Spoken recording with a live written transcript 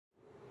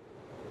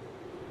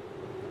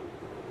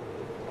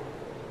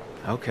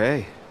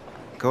Okay.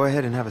 Go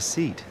ahead and have a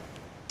seat.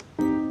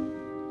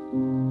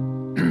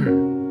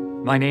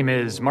 My name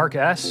is Mark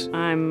S.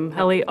 I'm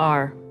Helly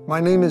R. My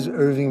name is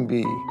Irving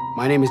B.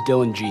 My name is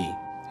Dylan G.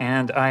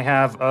 And I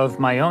have, of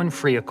my own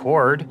free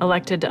accord,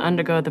 Elected to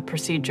undergo the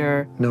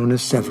procedure Known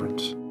as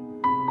severance.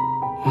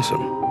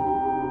 Awesome.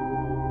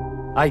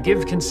 I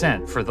give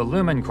consent for the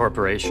Lumen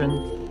Corporation.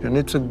 And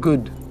it's a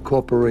good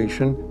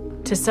corporation.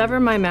 to sever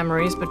my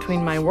memories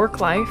between my work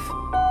life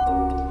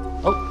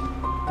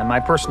and my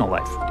personal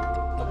life.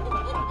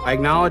 I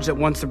acknowledge that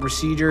once the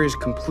procedure is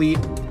complete,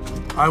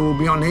 I will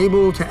be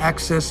unable to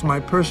access my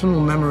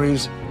personal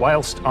memories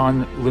Whilst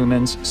on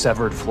Lumen's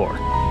severed floor.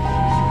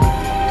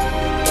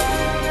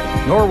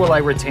 Nor will I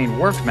retain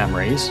work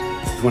memories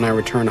when I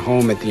return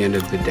home at the end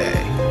of the day.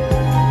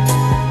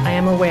 I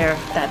am aware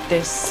that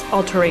this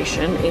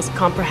alteration is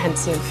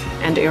comprehensive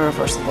and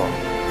irreversible.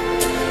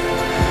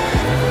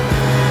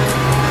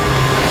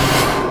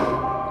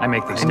 I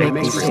make these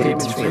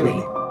statements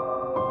freely.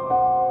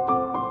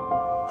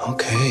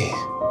 Okay,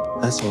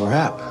 that's a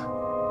wrap.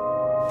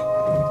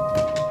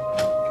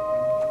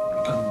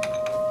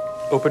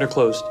 Open or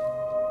closed?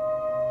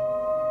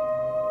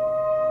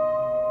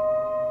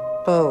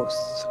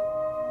 Both.